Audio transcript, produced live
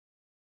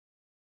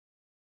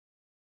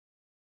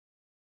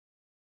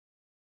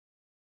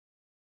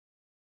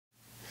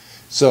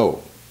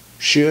So,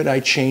 should I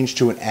change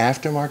to an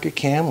aftermarket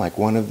cam like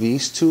one of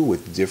these two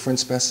with different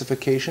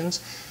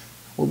specifications?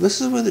 Well, this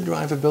is where the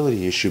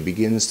drivability issue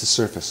begins to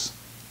surface.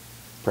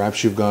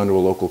 Perhaps you've gone to a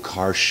local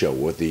car show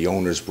where the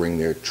owners bring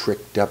their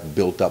tricked up,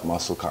 built up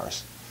muscle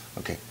cars.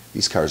 Okay,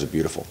 these cars are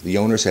beautiful. The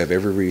owners have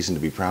every reason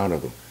to be proud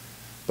of them.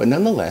 But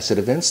nonetheless, at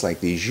events like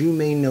these, you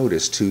may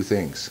notice two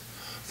things.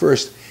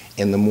 First,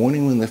 in the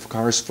morning when the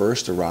cars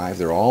first arrive,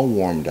 they're all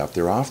warmed up,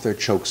 they're off their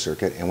choke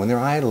circuit, and when they're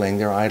idling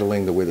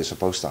the way they're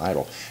supposed to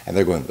idle. And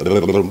they're going,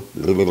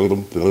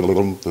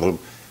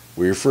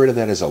 we refer to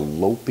that as a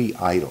lopey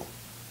idle,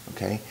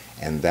 okay?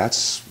 And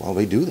that's, well,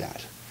 they do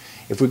that.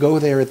 If we go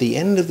there at the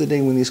end of the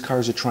day when these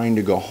cars are trying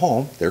to go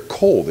home, they're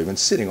cold, they've been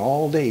sitting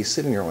all day,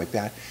 sitting there like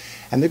that,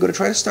 and they're going to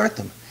try to start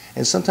them.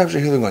 And sometimes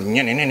you hear them going,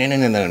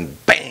 and then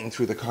bang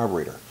through the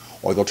carburetor.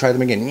 Or they'll try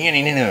them again,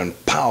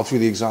 and pow through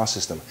the exhaust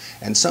system.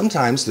 And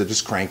sometimes they'll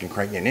just crank and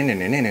crank,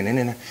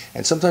 and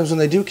sometimes when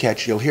they do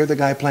catch, you'll hear the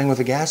guy playing with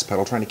the gas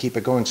pedal trying to keep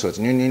it going. So it's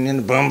and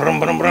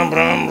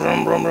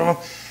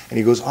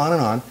he goes on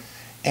and on.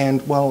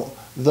 And well,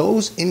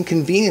 those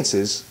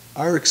inconveniences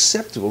are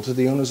acceptable to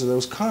the owners of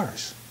those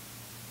cars.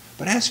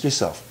 But ask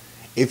yourself,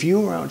 if you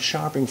were out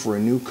shopping for a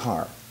new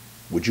car,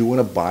 would you want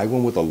to buy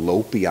one with a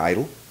lopey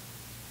idle?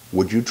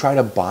 Would you try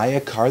to buy a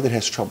car that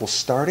has trouble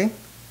starting?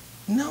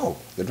 No,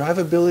 the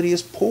drivability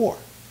is poor.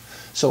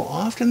 So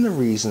often the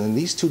reason, and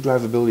these two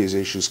drivability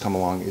issues come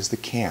along, is the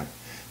cam.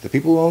 The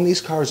people who own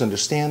these cars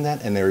understand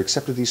that, and they're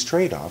accepted these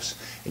trade-offs,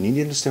 and you need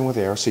to understand what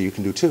they are so you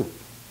can do too.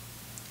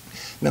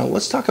 Now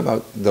let's talk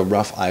about the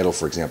rough idle,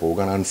 for example. We're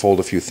going to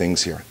unfold a few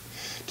things here.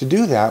 To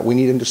do that, we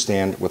need to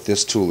understand what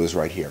this tool is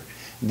right here.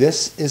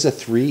 This is a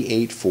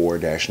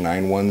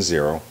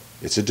 384-910.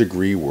 It's a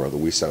degree wheel that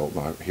we sell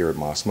here at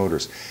Moss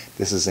Motors.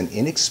 This is an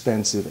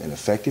inexpensive and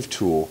effective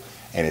tool,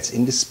 and it's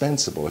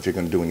indispensable if you're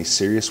going to do any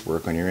serious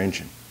work on your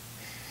engine.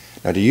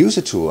 Now, to use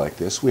a tool like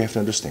this, we have to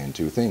understand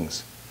two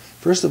things.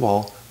 First of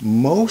all,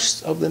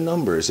 most of the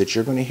numbers that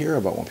you're going to hear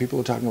about when people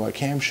are talking about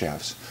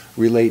camshafts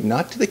relate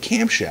not to the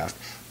camshaft,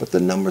 but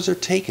the numbers are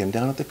taken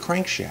down at the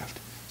crankshaft.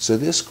 So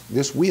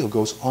this wheel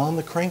goes on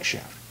the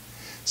crankshaft.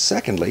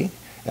 Secondly,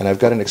 and I've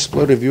got an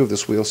exploded view of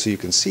this wheel so you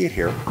can see it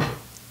here,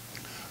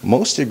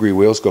 most degree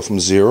wheels go from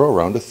 0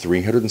 around to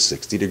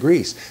 360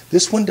 degrees.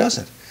 This one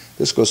doesn't.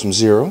 This goes from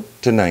 0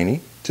 to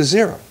 90 to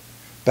 0.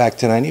 Back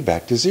to 90,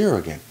 back to 0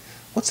 again.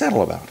 What's that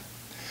all about?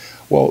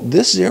 Well,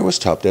 this 0 is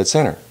top dead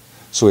center.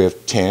 So we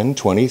have 10,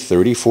 20,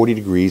 30, 40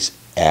 degrees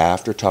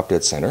after top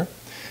dead center.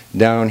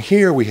 Down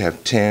here we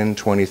have 10,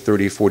 20,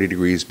 30, 40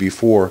 degrees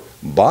before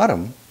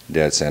bottom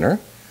dead center.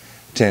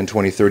 10,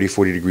 20, 30,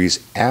 40 degrees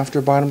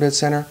after bottom dead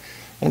center.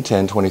 And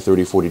 10, 20,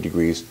 30, 40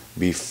 degrees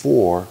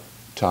before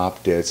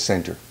top dead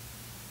center.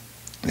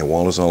 Now,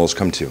 what does all those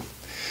come to?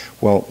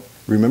 Well,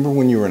 remember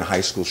when you were in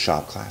high school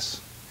shop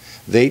class?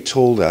 They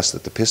told us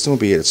that the piston will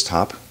be at its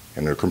top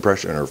and her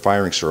compression and her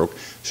firing stroke.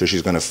 So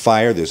she's going to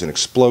fire, there's an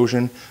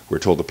explosion. We're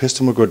told the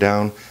piston will go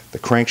down, the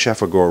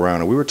crankshaft will go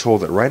around, and we were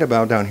told that right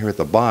about down here at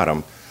the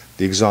bottom,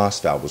 the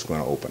exhaust valve was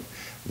going to open.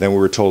 Then we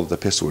were told that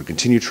the piston would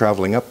continue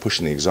traveling up,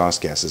 pushing the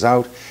exhaust gases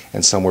out,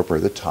 and somewhere near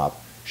the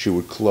top, she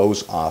would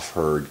close off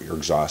her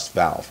exhaust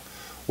valve.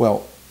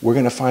 Well, we're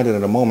going to find out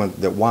in a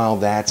moment that while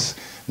that's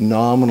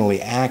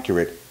nominally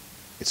accurate,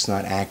 it's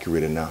not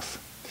accurate enough.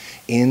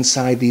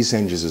 Inside these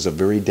engines is a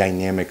very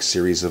dynamic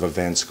series of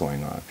events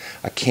going on.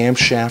 A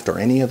camshaft or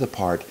any other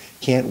part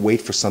can't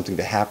wait for something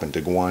to happen to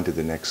go on to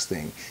the next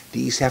thing.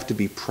 These have to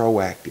be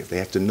proactive. They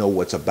have to know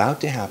what's about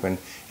to happen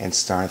and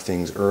start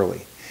things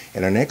early.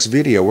 In our next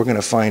video, we're going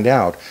to find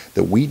out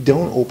that we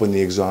don't open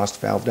the exhaust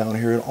valve down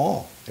here at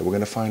all. And we're going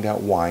to find out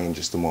why in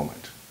just a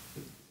moment.